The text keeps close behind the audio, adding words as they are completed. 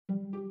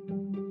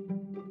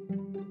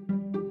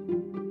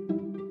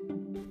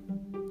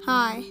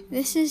Hi,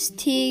 this is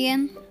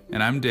Tegan.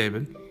 And I'm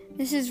David.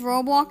 This is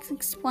Roblox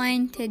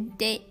Explained to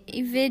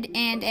David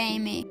and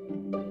Amy.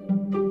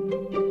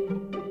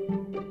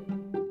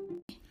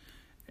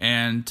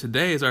 And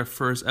today is our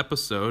first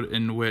episode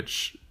in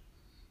which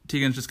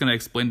Tegan's just going to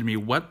explain to me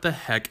what the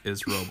heck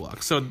is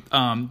Roblox. So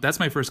that's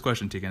my first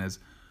question, Tegan, is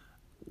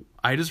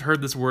I just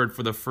heard this word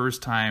for the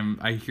first time.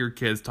 I hear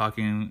kids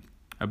talking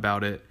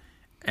about it,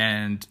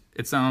 and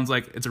it sounds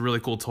like it's a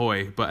really cool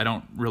toy, but I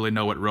don't really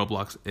know what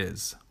Roblox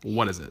is.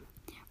 What is it?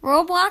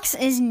 Roblox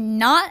is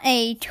not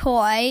a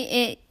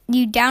toy.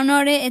 You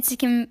download it.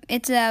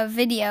 It's a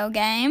video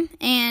game,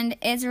 and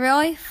it's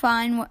really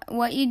fun.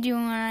 What you do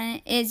on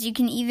it is you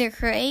can either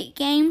create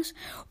games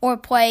or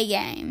play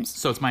games.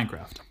 So it's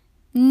Minecraft.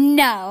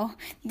 No,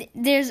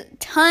 there's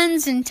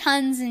tons and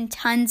tons and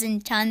tons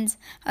and tons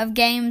of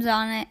games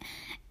on it,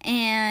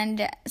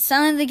 and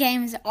some of the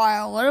games are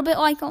a little bit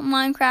like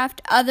Minecraft.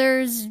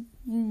 Others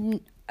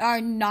are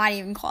not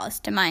even close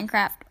to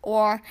Minecraft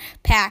or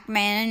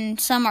Pac-Man, and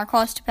some are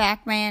close to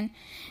Pac-Man,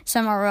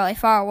 some are really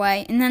far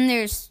away. And then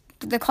there's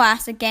the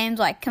classic games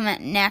like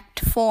Connect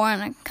 4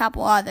 and a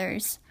couple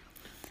others.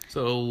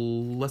 So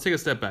let's take a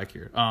step back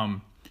here.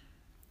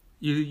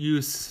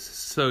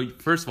 So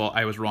first of all,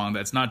 I was wrong.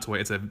 That's not a toy.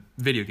 It's a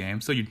video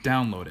game. So you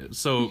download it.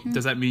 So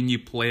Does that mean you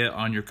play it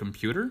on your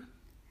computer?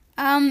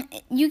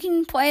 You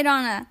can play it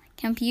on a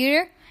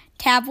computer,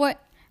 tablet,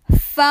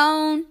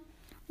 phone.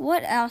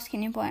 What else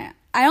can you play on?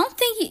 I don't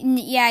think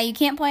you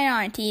can't play it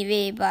on a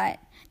TV, but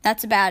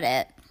that's about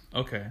it.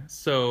 Okay.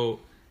 So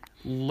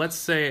let's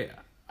say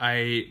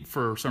I,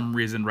 for some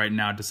reason right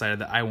now, decided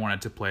that I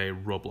wanted to play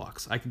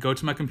Roblox. I could go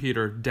to my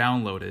computer,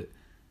 download it,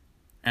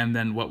 and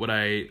then what do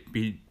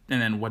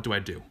I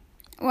do?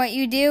 What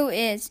you do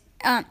is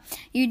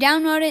you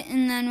download it,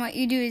 and then what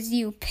you do is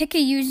you pick a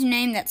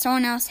username that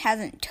someone else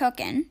hasn't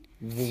taken.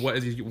 What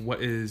is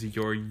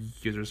your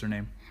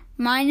username?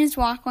 Mine is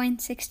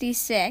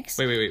Walkling66.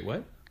 Wait,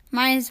 what?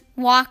 Mine is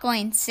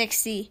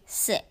Walkling66.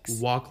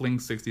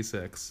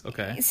 Walkling66,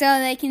 okay. So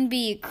they can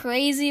be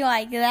crazy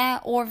like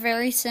that, or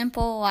very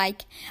simple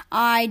like,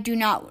 I do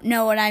not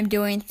know what I'm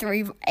doing,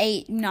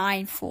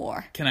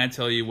 3894. Can I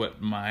tell you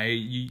what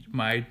my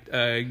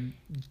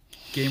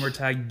gamer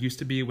tag used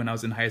to be when I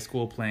was in high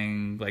school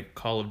playing like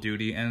Call of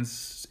Duty and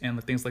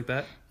things like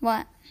that?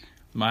 What?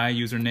 My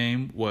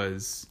username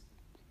was...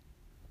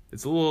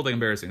 It's a little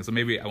embarrassing, so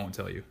maybe I won't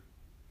tell you.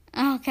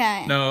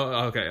 Okay.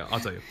 No, okay, I'll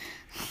tell you.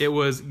 It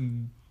was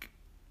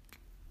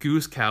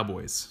Goose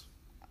Cowboys.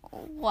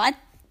 What?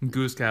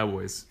 Goose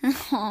Cowboys.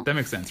 That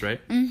makes sense,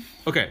 right?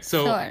 Okay,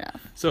 so sort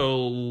of.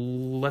 So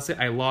let's say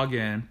I log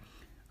in,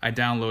 I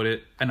download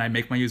it, and I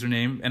make my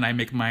username, and I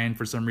make mine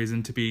for some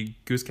reason to be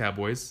Goose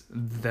Cowboys.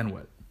 Then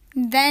what?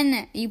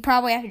 Then you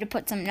probably have to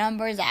put some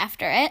numbers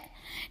after it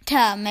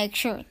to make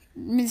sure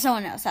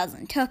someone else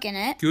hasn't taken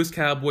it. Goose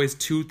Cowboys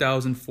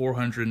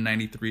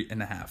 2,493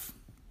 and a half.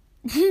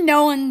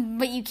 No one,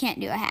 but you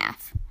can't do a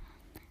half.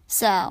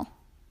 So.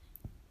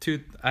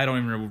 I don't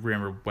even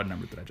remember what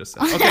number that I just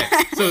said. Okay,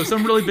 so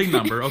some really big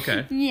number,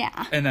 okay.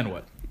 Yeah. And then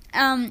what?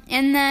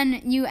 And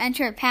then you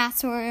enter a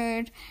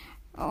password,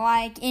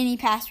 like any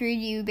password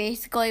you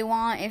basically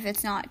want if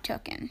it's not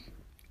taken.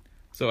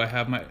 So I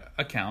have my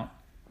account.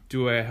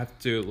 Do I have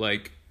to,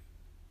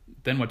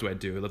 then what do I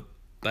do?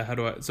 Do I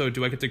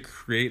get to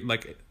create,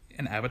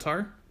 an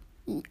avatar?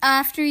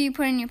 After you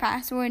put in your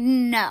password,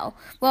 no.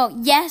 Well,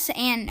 yes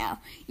and no.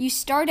 You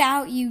start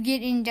out, you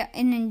get a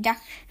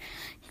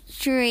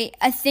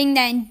thing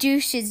that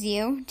introduces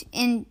you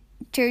to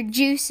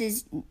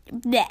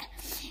it,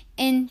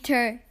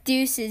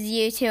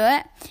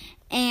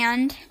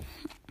 and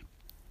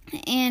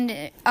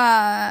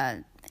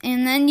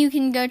then you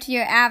can go to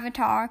your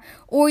avatar,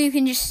 or you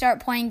can just start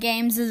playing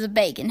games as a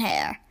bacon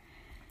hair.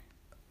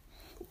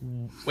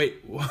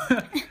 Wait,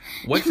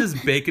 what does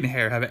bacon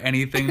hair have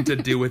anything to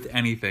do with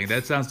anything?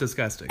 That sounds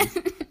disgusting.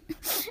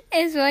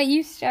 It's what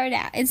you start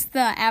out. It's the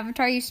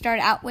avatar you start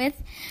out with.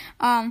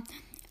 The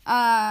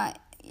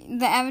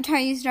avatar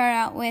you start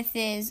out with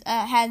has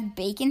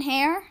bacon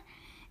hair.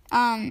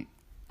 It's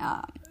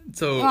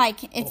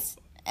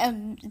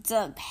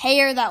a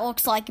hair that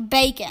looks like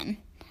bacon,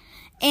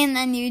 and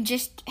then you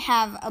just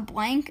have a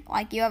blank,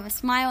 you have a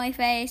smiley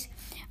face,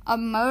 a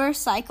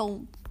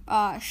motorcycle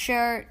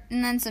shirt,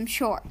 and then some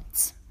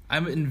shorts.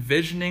 I'm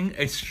envisioning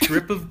a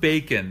strip of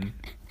bacon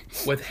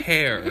with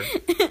hair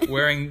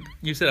wearing,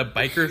 you said, a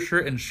biker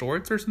shirt and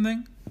shorts or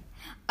something?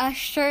 A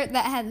shirt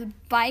that has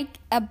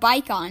a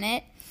bike on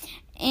it,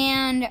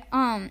 and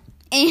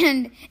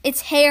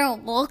its hair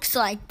looks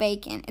like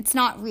bacon. It's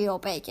not real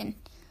bacon,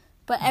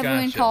 but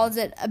everyone calls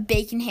it a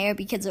bacon hair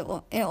because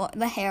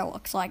the hair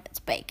looks like it's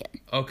bacon.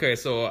 Okay,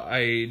 so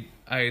I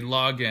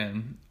log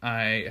in.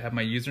 I have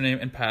my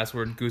username and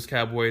password, Goose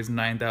Cowboys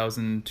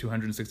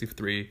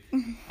 9,263.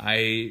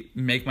 I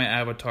make my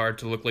avatar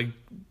to look like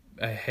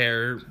a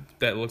hair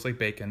that looks like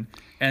bacon,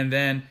 and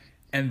then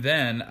and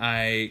then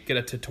I get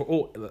a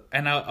tutorial. Oh,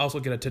 and I also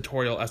get a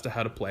tutorial as to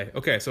how to play.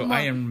 Okay, so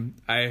I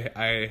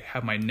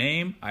have my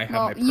name. I have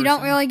my person. You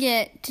don't really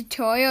get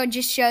tutorial. It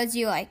just shows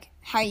you like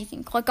how you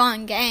can click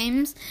on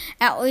games.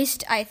 At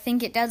least I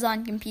think it does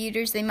on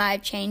computers. They might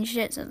have changed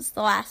it since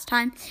the last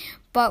time.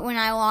 But when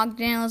I logged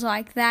in, it was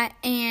like that.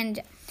 And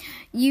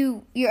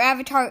your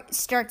avatar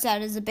starts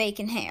out as a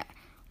bacon hair.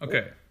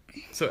 Okay.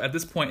 So at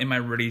this point, am I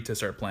ready to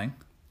start playing?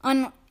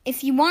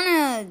 If you want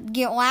to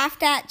get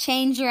laughed at,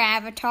 change your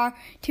avatar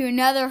to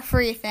another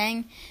free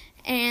thing.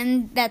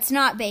 And that's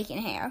not bacon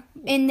hair.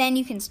 And then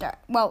you can start.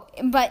 Well,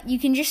 but you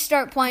can just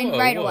start playing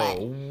right away.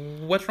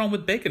 What's wrong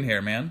with bacon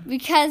hair, man?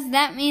 Because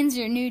that means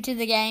you're new to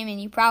the game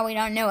and you probably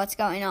don't know what's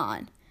going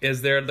on.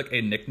 Is there like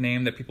a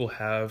nickname that people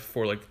have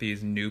for like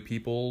these new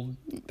people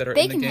that are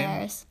Bacon in the game?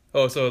 hairs.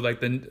 Oh, so like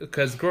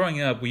because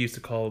growing up we used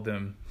to call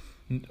them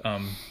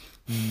noobs.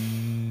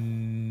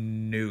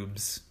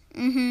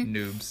 Mm-hmm.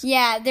 Noobs.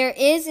 Yeah, there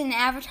is an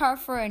avatar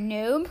for a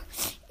noob.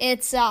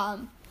 It's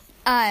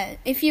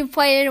if you've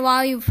played it a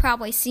while, you've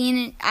probably seen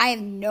it. I have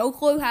no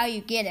clue how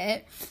you get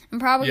it. I'm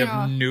probably you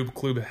have noob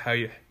clue how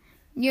you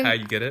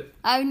get it.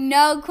 I have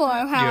no clue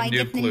how I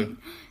get clue.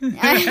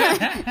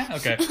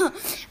 Okay.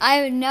 I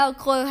have no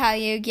clue how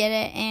you get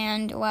it,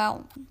 and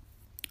well,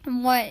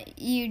 what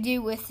you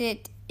do with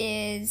it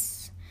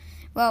is,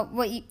 well,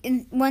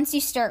 once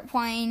you start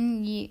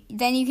playing,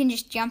 then you can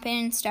just jump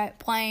in and start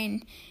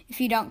playing if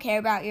you don't care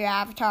about your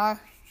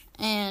avatar,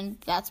 and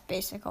that's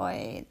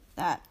basically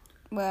that.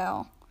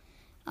 Well,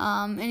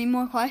 any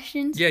more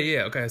questions?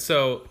 Yeah. Okay,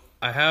 so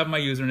I have my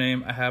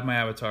username, I have my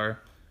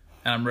avatar,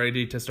 and I'm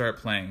ready to start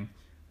playing.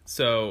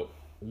 So,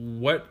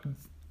 what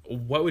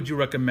would you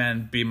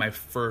recommend be my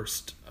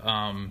first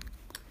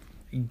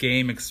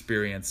game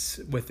experience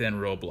within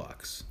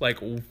Roblox? Like,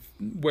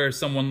 where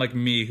someone like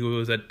me, who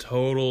is a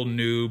total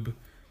noob,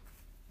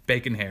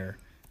 bacon hair,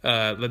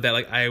 that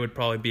like I would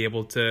probably be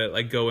able to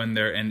like go in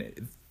there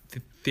and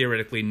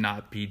theoretically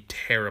not be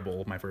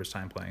terrible my first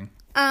time playing.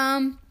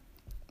 Well,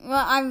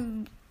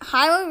 I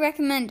highly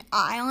recommend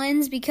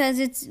Islands because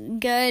it's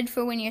good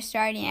for when you're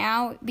starting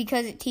out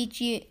because it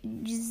teaches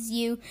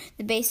you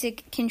the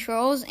basic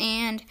controls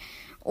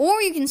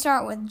or you can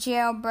start with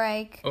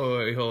Jailbreak. Oh,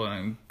 wait, hold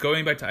on.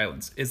 Going back to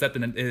Islands, is that the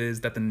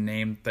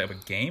name of a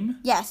game?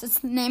 Yes, it's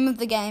the name of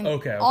the game.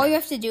 Okay. All you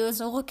have to do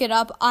is look it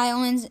up.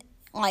 Islands,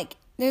 like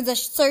there's a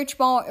search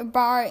bar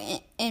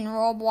in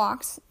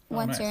Roblox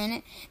once you're in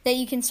it that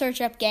you can search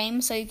up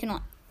games so you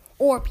can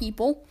or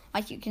people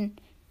you can.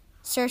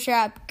 Search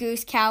up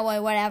Goose,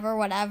 Cowboy,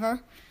 whatever.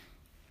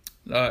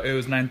 It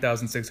was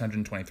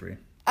 9,623.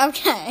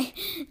 Okay.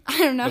 I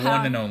don't know the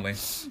one and only.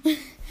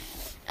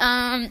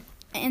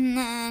 And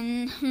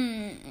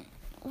then,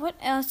 what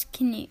else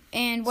can you...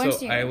 And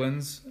so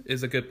Islands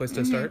is a good place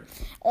to start?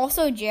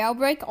 Also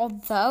Jailbreak,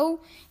 although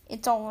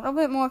it's a little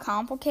bit more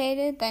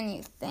complicated than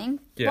you think.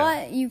 Yeah.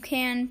 But you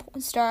can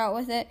start out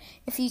with it.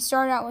 If you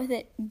start out with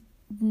it...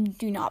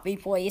 Do not be,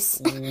 please.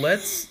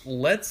 Let's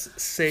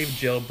save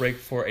Jailbreak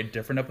for a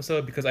different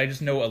episode because I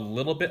just know a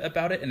little bit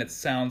about it and it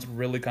sounds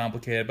really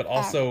complicated, but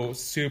also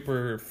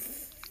super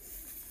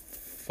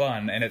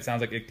fun, and it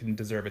sounds like it can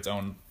deserve its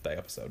own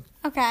episode.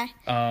 Okay.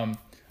 My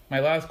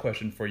last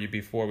question for you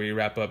before we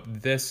wrap up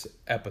this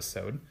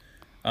episode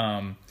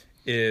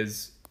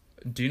is: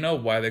 do you know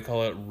why they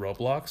call it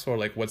Roblox, or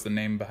like what's the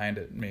name behind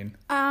it mean?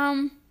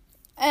 Well,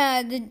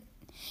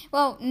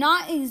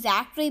 not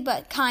exactly,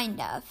 but kind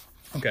of.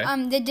 Okay.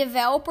 The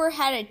developer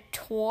had a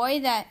toy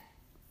that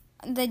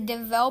the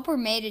developer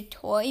made a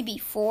toy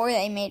before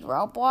they made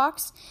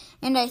Roblox,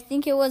 and I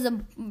think it was a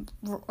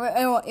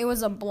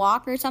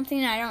block or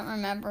something. I don't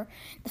remember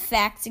the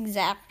facts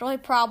exactly.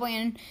 Probably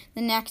in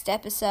the next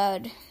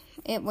episode,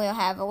 it will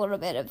have a little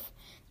bit of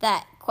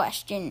that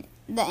question,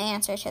 the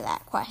answer to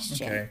that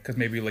question. Okay, because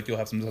maybe like you'll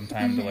have some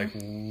time to like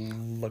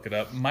look it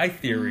up. My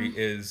theory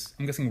is,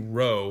 I'm guessing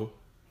Ro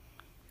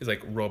is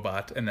like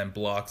robot, and then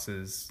blocks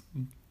is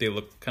they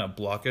look kind of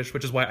blockish,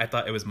 which is why I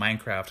thought it was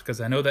Minecraft,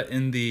 because I know that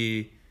in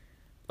the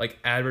like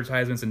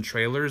advertisements and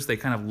trailers they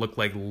kind of look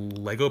like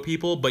Lego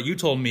people, but you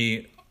told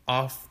me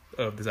off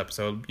of this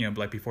episode,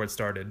 like before it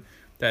started,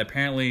 that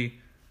apparently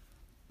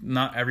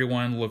not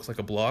everyone looks like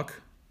a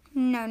block.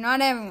 No,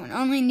 not everyone.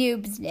 Only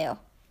noobs do.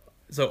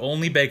 So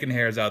only bacon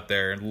hairs out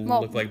there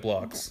look like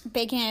blocks.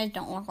 Bacon hairs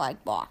don't look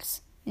like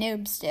blocks.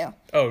 Noobs do.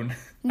 Oh,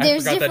 I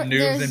forgot that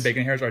noobs and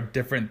bacon hairs are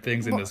different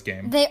things in this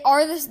game. They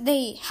are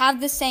They have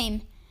the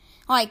same.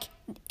 Like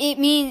it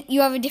means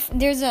you have a different.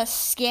 There's a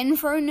skin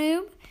for a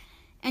noob,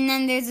 and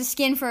then there's a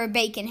skin for a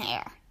bacon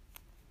hair.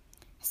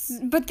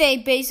 But they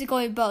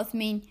basically both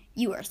mean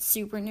you are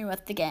super new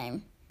at the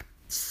game.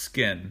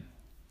 Skin.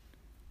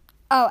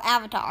 Oh,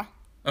 avatar.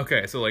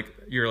 Okay, so like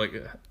you're like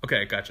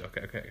okay, gotcha.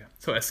 Okay.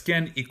 So a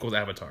skin equals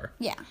avatar.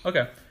 Yeah.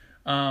 Okay.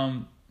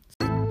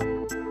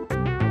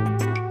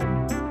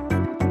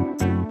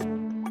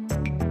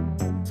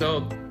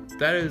 So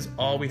that is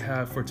all we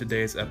have for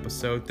today's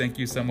episode. Thank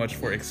you so much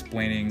for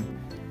explaining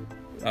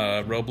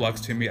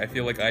Roblox to me. I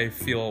feel like I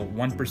feel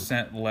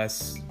 1%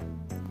 less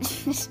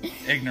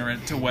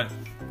ignorant to what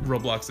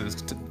Roblox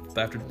is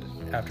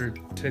after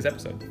today's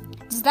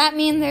episode. Does that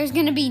mean there's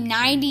gonna be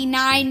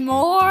 99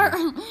 more?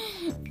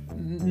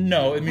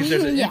 No, it means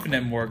there's an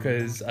infinite more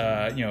because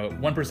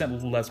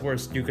 1% less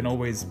worse. You can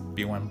always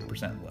be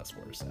 1% less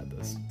worse at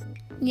this.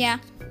 Yeah.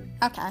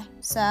 Okay.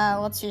 So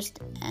let's just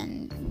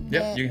end.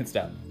 Yep, you can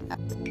stop.